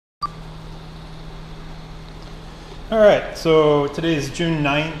All right, so today is June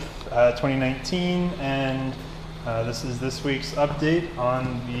 9th, 2019, and this is this week's update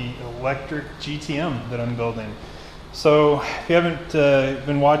on the electric GTM that I'm building. So if you haven't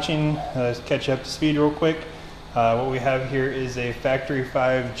been watching, catch you up to speed real quick. What we have here is a Factory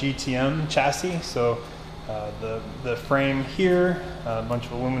 5 GTM chassis. So the frame here, a bunch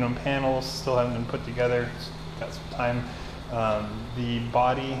of aluminum panels still haven't been put together, it's got some time. The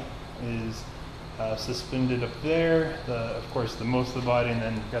body is suspended up there, of course most of the body, and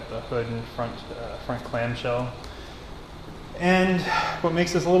then you've got the hood and front clamshell. And what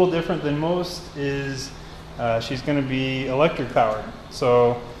makes this a little different than most is she's going to be electric powered.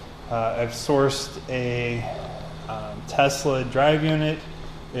 So I've sourced a Tesla drive unit.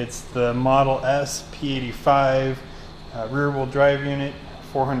 It's the Model S P85 rear wheel drive unit,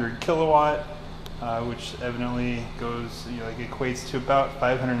 400 kilowatt, which evidently goes, equates to about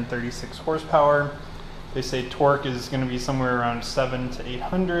 536 horsepower. They say torque is going to be somewhere around 700 to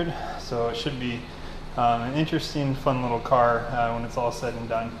 800, so it should be an interesting, fun little car when it's all said and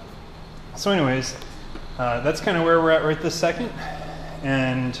done. So anyways, that's kind of where we're at right this second,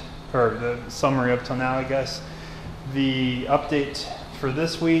 or the summary up till now, I guess. The update for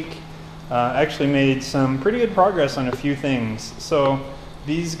this week actually made some pretty good progress on a few things. So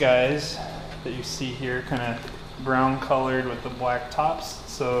these guys that you see here, kind of brown colored with the black tops,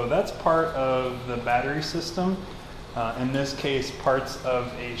 so that's part of the battery system. In this case, parts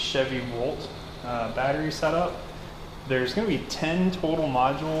of a Chevy Volt battery setup. There's going to be 10 total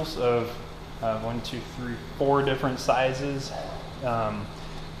modules of 4 different sizes.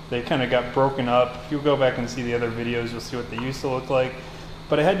 They kind of got broken up. If you go back and see the other videos, you'll see what they used to look like.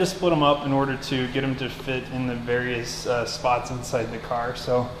 But I had to split them up in order to get them to fit in the various spots inside the car.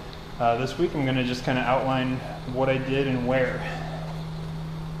 So this week I'm going to just kind of outline what I did and where.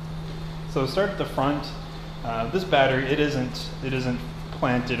 So start at the front. This battery, it isn't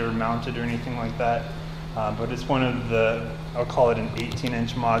planted or mounted or anything like that, but it's one of the, I'll call it an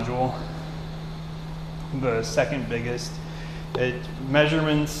 18-inch module, the second biggest.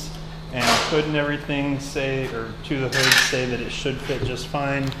 Measurements and hood and everything say, or to the hood, say that it should fit just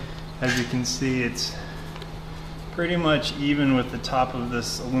fine. As you can see, it's pretty much even with the top of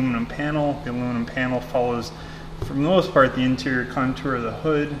this aluminum panel. The aluminum panel follows, for the most part, the interior contour of the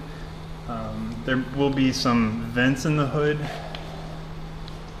hood. There will be some vents in the hood.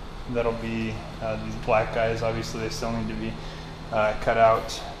 That'll be these black guys. Obviously, they still need to be cut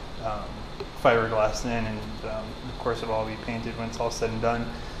out, fiberglassed in, and of course it'll all be painted when it's all said and done.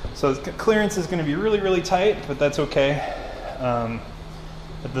 So the clearance is going to be really, really tight, but that's okay.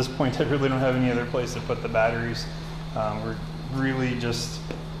 At this point, I really don't have any other place to put the batteries. We're really just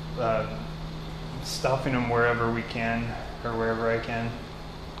stuffing them wherever we can, or wherever I can.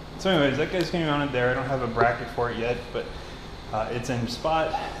 So anyways, that guy's going to be mounted there. I don't have a bracket for it yet, but it's in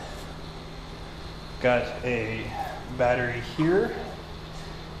spot. Got a battery here.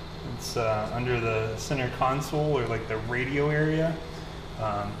 It's under the center console, or like the radio area.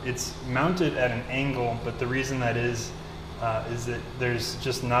 It's mounted at an angle, but the reason that is that there's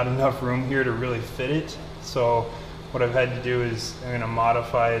just not enough room here to really fit it. So what I've had to do is I'm going to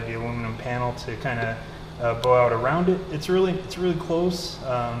modify the aluminum panel to kind of bow out around it. It's really close,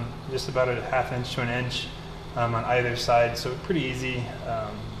 just about a ½ inch to an inch on either side. So pretty easy,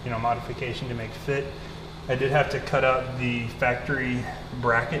 modification to make fit. I did have to cut out the factory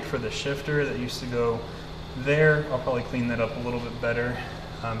bracket for the shifter that used to go there. I'll probably clean that up a little bit better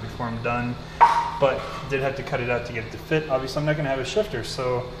before I'm done, but did have to cut it out to get it to fit. Obviously I'm not going to have a shifter,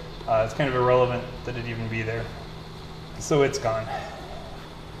 so it's kind of irrelevant that it even be there. So it's gone.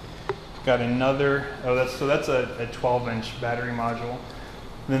 Got another, that's a 12-inch battery module.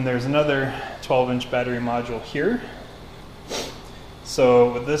 Then there's another 12-inch battery module here.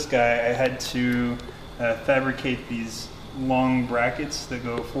 So with this guy, I had to fabricate these long brackets that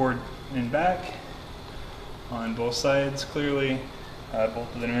go forward and back on both sides, clearly.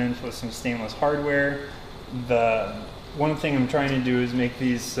 Bolted them in with some stainless hardware. The one thing I'm trying to do is make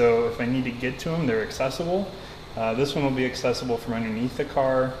these so if I need to get to them, they're accessible. This one will be accessible from underneath the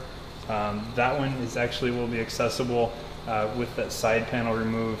car. That one will be accessible with that side panel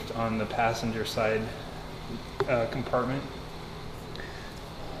removed on the passenger side compartment.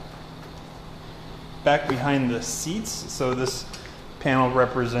 Back behind the seats, so this panel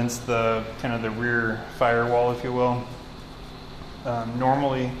represents the kind of the rear firewall, if you will.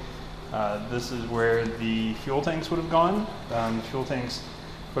 Normally, this is where the fuel tanks would have gone. The fuel tanks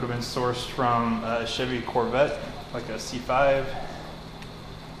would have been sourced from a Chevy Corvette, like a C5.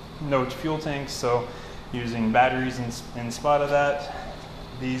 No fuel tanks, so using batteries in spot of that.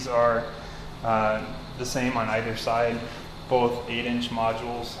 These are the same on either side, both 8-inch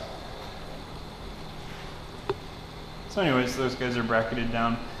modules. So anyways, those guys are bracketed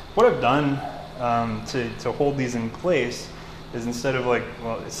down. What I've done to hold these in place is, instead of like,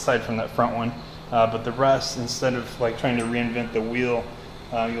 well, aside from that front one, but the rest, instead of like trying to reinvent the wheel,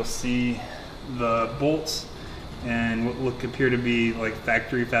 you'll see the bolts and what look appear to be like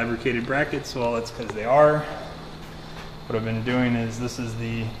factory fabricated brackets. Well, that's because they are. What I've been doing is, this is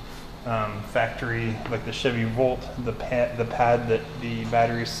the factory, like the Chevy Volt, the pad that the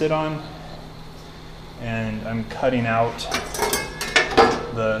batteries sit on, and I'm cutting out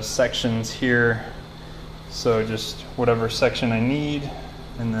the sections here, so just whatever section I need,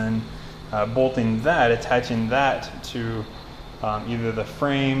 and then bolting that, attaching that to either the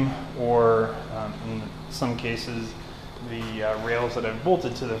frame or in some cases the rails that I've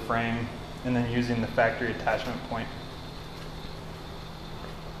bolted to the frame, and then using the factory attachment point.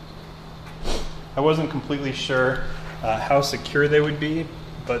 I wasn't completely sure how secure they would be,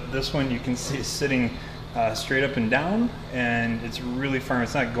 but this one you can see is sitting straight up and down, and it's really firm.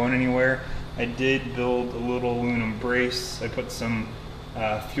 It's not going anywhere. I did build a little aluminum brace. I put some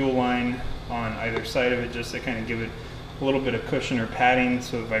fuel line on either side of it just to kind of give it a little bit of cushion or padding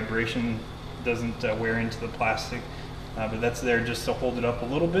so the vibration doesn't wear into the plastic. But that's there just to hold it up a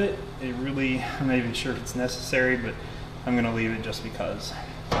little bit. It really, I'm not even sure if it's necessary, but I'm going to leave it just because.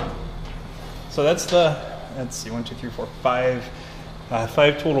 So that's the, let's see, 1, 2, 3, 4,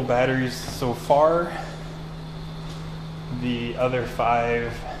 5 total batteries so far. The other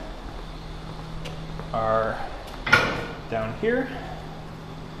 5 are down here.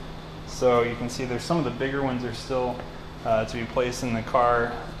 So you can see there's some of the bigger ones are still to be placed in the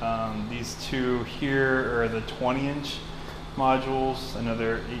car. These 2 here are the 20-inch modules,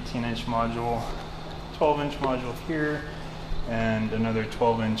 another 18-inch module, 12-inch module here, and another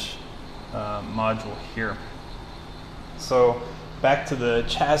 12-inch module here. So back to the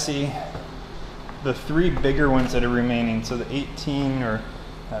chassis, the 3 bigger ones that are remaining, so the 18, or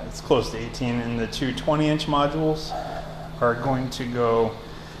it's close to 18, and the 2 20-inch modules are going to go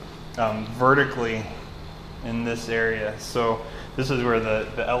vertically in this area. So this is where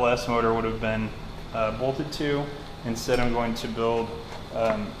the LS motor would have been bolted to. Instead, I'm going to build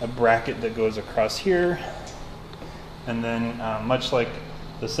a bracket that goes across here, and then much like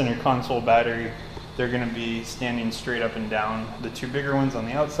the center console battery, they're going to be standing straight up and down. The 2 bigger ones on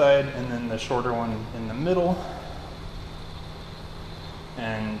the outside, and then the shorter one in the middle.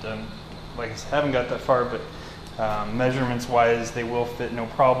 And like I said, I haven't got that far, but measurements wise, they will fit no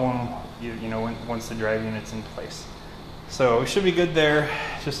problem, you know, once the drive unit's in place. So we should be good there.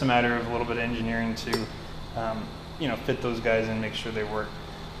 It's just a matter of a little bit of engineering to you know, fit those guys and make sure they work.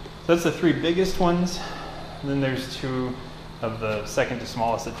 So that's the 3 biggest ones. And then there's 2 of the second to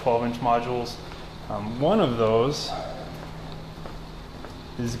smallest, the 12-inch modules. One of those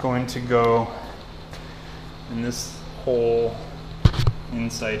is going to go in this hole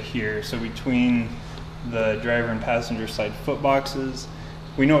inside here. So between the driver and passenger side foot boxes,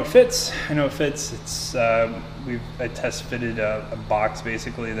 we know it fits. I know it fits. It's I test fitted a box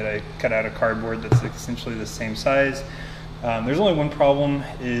basically that I cut out of cardboard that's essentially the same size. There's only one problem,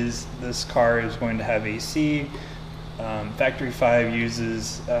 is this car is going to have AC. Factory 5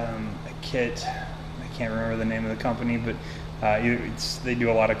 uses a kit. I can't remember the name of the company, but they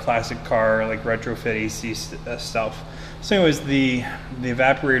do a lot of classic car, like retrofit AC stuff. So anyways, the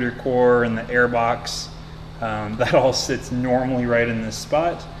evaporator core and the air box, that all sits normally right in this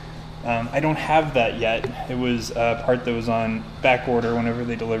spot. I don't have that yet. It was a part that was on back order whenever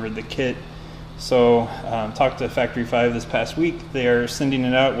they delivered the kit. So talked to Factory 5 this past week. They are sending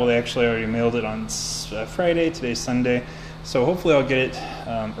it out. Well, they actually already mailed it on Friday. Today's Sunday. So hopefully I'll get it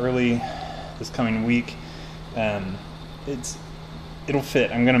early this coming week. It'll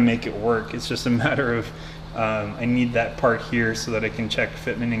fit. I'm going to make it work. It's just a matter of I need that part here so that I can check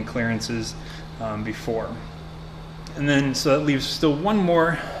fitment and clearances before. And then, so that leaves still one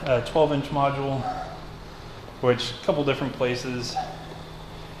more 12-inch module, which a couple different places.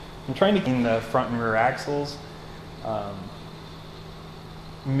 I'm trying to clean the front and rear axles.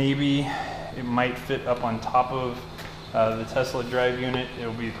 Maybe it might fit up on top of the Tesla drive unit.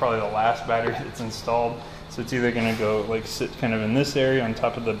 It'll be probably the last battery that's installed. So it's either going to go like sit kind of in this area on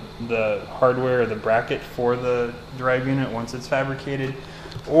top of the hardware or the bracket for the drive unit once it's fabricated,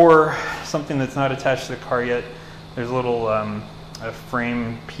 or something that's not attached to the car yet. There's a little a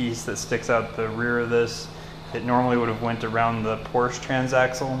frame piece that sticks out the rear of this. It normally would have went around the Porsche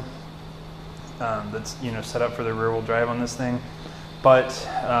transaxle that's, you know, set up for the rear wheel drive on this thing. But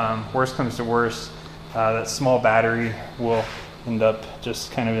worst comes to worst, that small battery will end up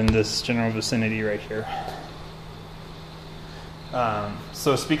just kind of in this general vicinity right here.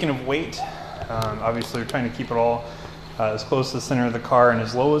 So speaking of weight, obviously we're trying to keep it all as close to the center of the car and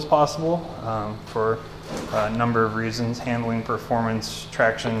as low as possible for a number of reasons: handling, performance,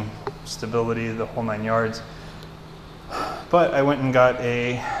 traction, stability, the whole 9 yards. But I went and got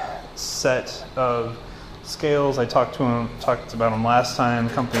a set of scales. I talked about them last time. A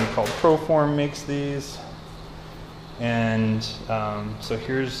company called Proform makes these. And so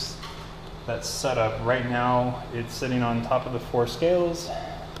here's that setup. Right now it's sitting on top of the 4 scales.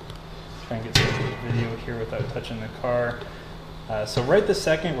 Try and get some video here without touching the car. So right this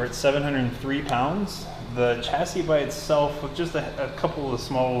second we're at 703 pounds. The chassis by itself, with just a couple of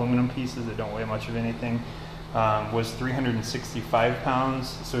small aluminum pieces that don't weigh much of anything, was 365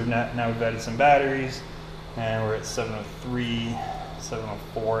 pounds. So now we've added some batteries, and we're at 703,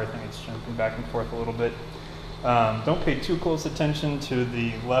 704. I think it's jumping back and forth a little bit. Don't pay too close attention to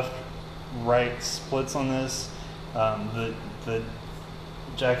the left-right splits on this. The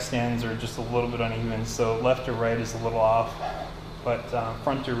jack stands are just a little bit uneven, so left to right is a little off, but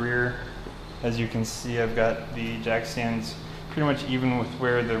front to rear, as you can see, I've got the jack stands pretty much even with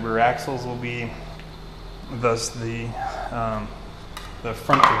where the rear axles will be. Thus, the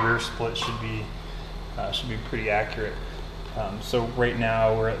front to rear split should be pretty accurate. So right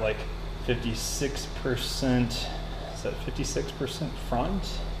now we're at like 56%. Is that 56%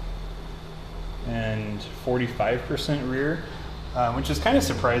 front and 45% rear, which is kind of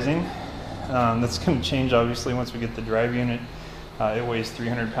surprising. That's going to change obviously once we get the drive unit. It weighs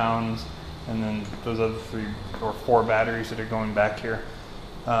 300 pounds, and then those other 3 or 4 batteries that are going back here.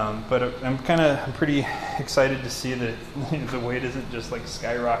 But I'm pretty excited to see that the weight isn't just like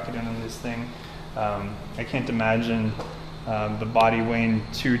skyrocketing on this thing. I can't imagine the body weighing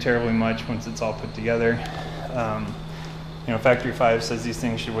too terribly much once it's all put together. Factory 5 says these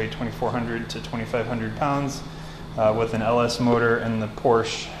things should weigh 2,400 to 2,500 pounds with an LS motor and the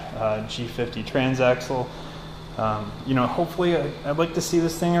Porsche G50 transaxle. Hopefully I'd like to see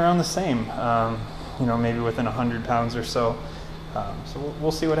this thing around the same, maybe within 100 pounds or so. So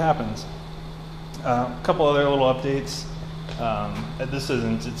we'll see what happens. A couple other little updates. This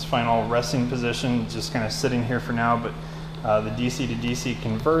isn't its final resting position, just kind of sitting here for now, but the DC to DC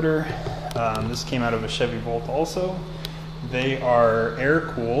converter, this came out of a Chevy Volt also. They are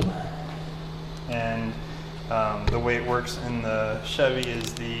air-cooled, and the way it works in the Chevy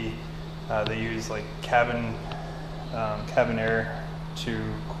is they use like cabin air to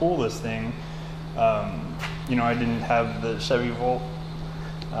cool this thing. I didn't have the Chevy Volt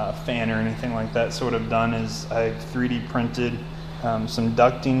fan or anything like that, so what I've done is I've 3D printed some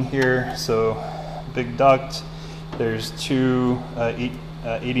ducting here. So big duct, there's 2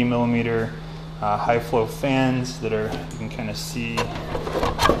 80 millimeter high flow fans that are, you can kind of see,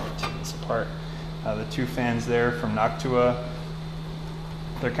 take this apart, the 2 fans there from Noctua.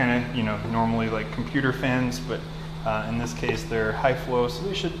 They're kind of, normally like computer fans, but in this case they're high flow, so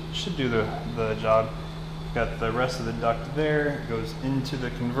they should do the job. Got the rest of the duct there, it goes into the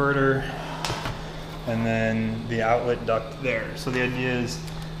converter, and then the outlet duct there. So the idea is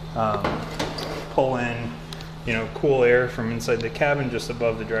pull in, cool air from inside the cabin just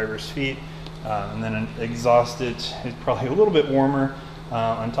above the driver's feet, and then exhaust it. It's probably a little bit warmer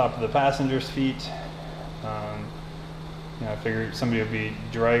on top of the passenger's feet. I figured somebody would be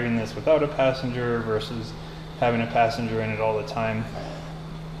driving this without a passenger versus having a passenger in it all the time.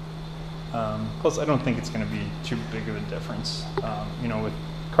 Plus, I don't think it's going to be too big of a difference. With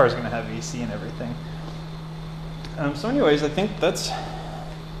cars going to have AC and everything. So anyways, I think that's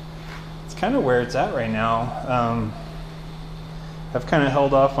kind of where it's at right now. I've kind of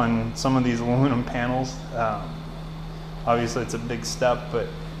held off on some of these aluminum panels. Obviously, it's a big step, but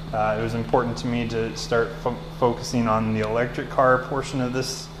it was important to me to start focusing on the electric car portion of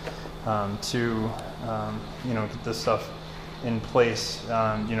this to get this stuff in place,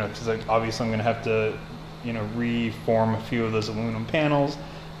 because obviously I'm going to have to, reform a few of those aluminum panels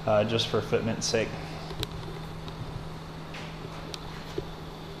just for fitment's sake.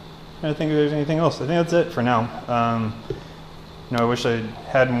 I don't think there's anything else. I think that's it for now. I wish I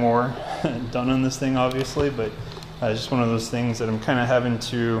had more done on this thing, obviously, but it's just one of those things that I'm kind of having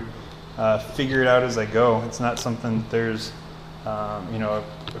to figure it out as I go. It's not something that there's, a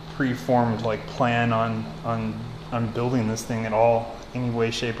pre-formed like plan on building this thing at all, any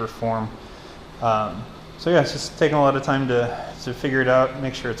way, shape, or form. So yeah, it's just taking a lot of time to figure it out,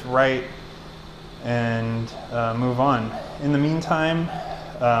 make sure it's right, and move on. In the meantime,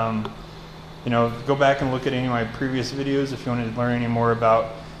 go back and look at any of my previous videos if you want to learn any more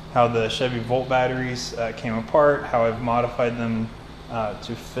about how the Chevy Volt batteries came apart, how I've modified them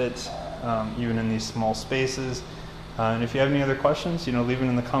to fit even in these small spaces. And if you have any other questions, leave them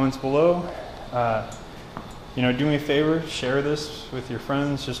in the comments below. Do me a favor, share this with your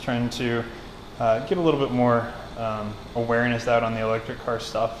friends, just trying to get a little bit more awareness out on the electric car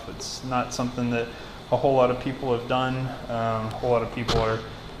stuff. It's not something that a whole lot of people have done. A whole lot of people are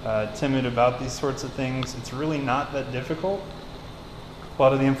timid about these sorts of things. It's really not that difficult. A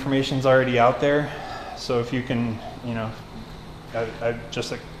lot of the information's already out there. So if you can, I'm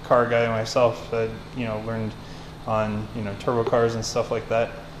just a car guy myself. I, learned on, turbo cars and stuff like that,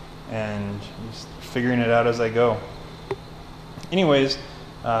 and just figuring it out as I go. Anyways,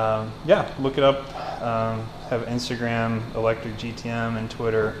 yeah, look it up. Have Instagram, Electric GTM, and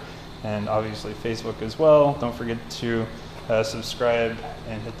Twitter, and obviously Facebook as well. Don't forget to subscribe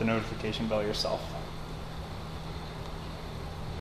and hit the notification bell yourself.